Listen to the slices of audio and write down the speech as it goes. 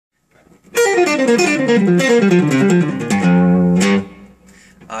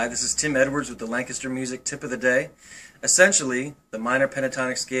Hi, this is Tim Edwards with the Lancaster Music Tip of the Day. Essentially, the minor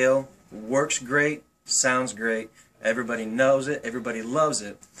pentatonic scale works great, sounds great, everybody knows it, everybody loves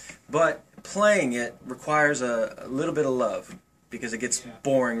it, but playing it requires a little bit of love because it gets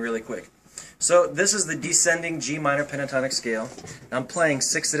boring really quick. So this is the descending G minor pentatonic scale. I'm playing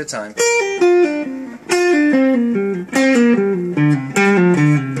 6 at a time.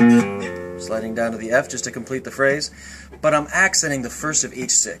 Sliding down to the F just to complete the phrase, but I'm accenting the first of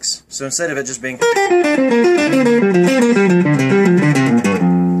each 6. So instead of it just being,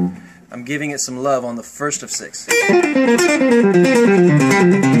 I'm giving it some love on the first of 6.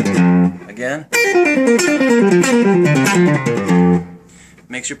 Again.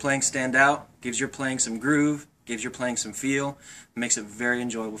 Makes your playing stand out, gives your playing some groove, gives your playing some feel, makes it very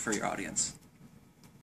enjoyable for your audience.